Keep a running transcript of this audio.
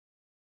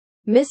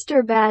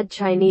Mr. Bad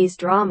Chinese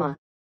drama.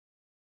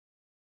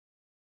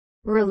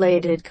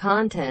 Related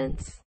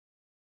contents.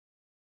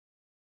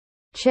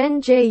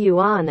 Chen Zhe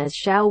Yuan as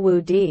Xiao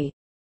Wu Di.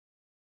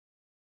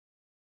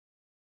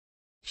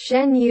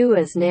 Shen Yue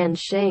as Nan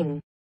Xing.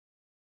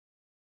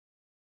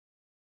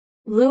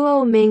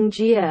 Luo Ming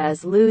Jie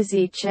as Lu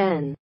Zi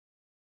Chen.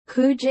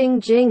 Jing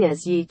Jing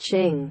as Ye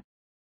QIing.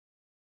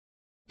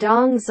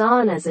 Dong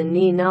Zhan as a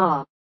Ni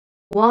Na.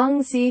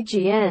 Wang Zi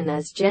Jian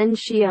as Zhen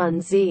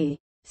Xian Zi.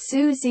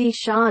 Zi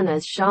Shan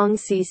as Xiong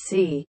Si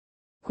Si.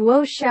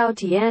 Guo Xiao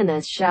Tian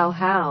as Xiao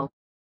Hao.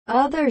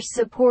 Other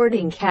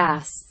supporting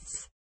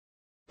casts.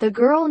 The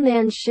girl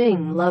Nan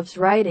Xing loves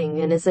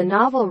writing and is a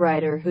novel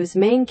writer whose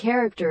main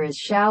character is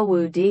Xiao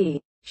Wu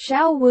Di.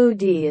 Xiao Wu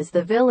Di is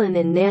the villain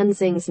in Nan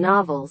Xing's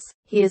novels.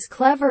 He is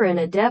clever and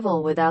a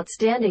devil with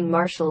outstanding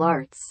martial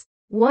arts.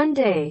 One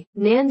day,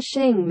 Nan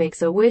Xing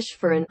makes a wish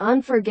for an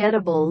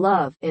unforgettable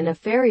love in a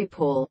fairy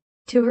pool.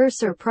 To her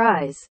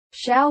surprise,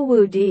 Xiao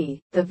Wu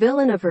Di, the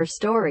villain of her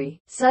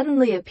story,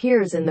 suddenly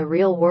appears in the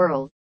real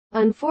world.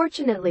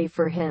 Unfortunately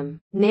for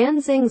him, Nan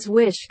Xing's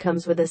wish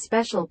comes with a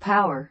special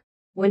power.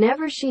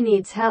 Whenever she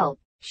needs help,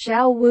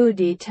 Xiao Wu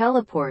Di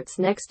teleports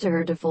next to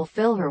her to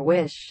fulfill her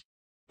wish.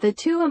 The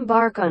two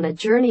embark on a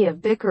journey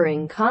of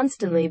bickering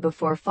constantly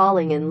before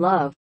falling in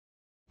love.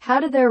 How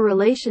did their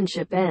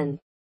relationship end?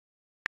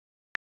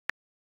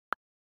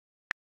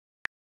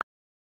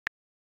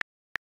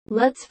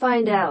 Let's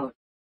find out.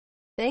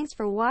 Thanks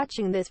for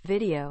watching this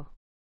video.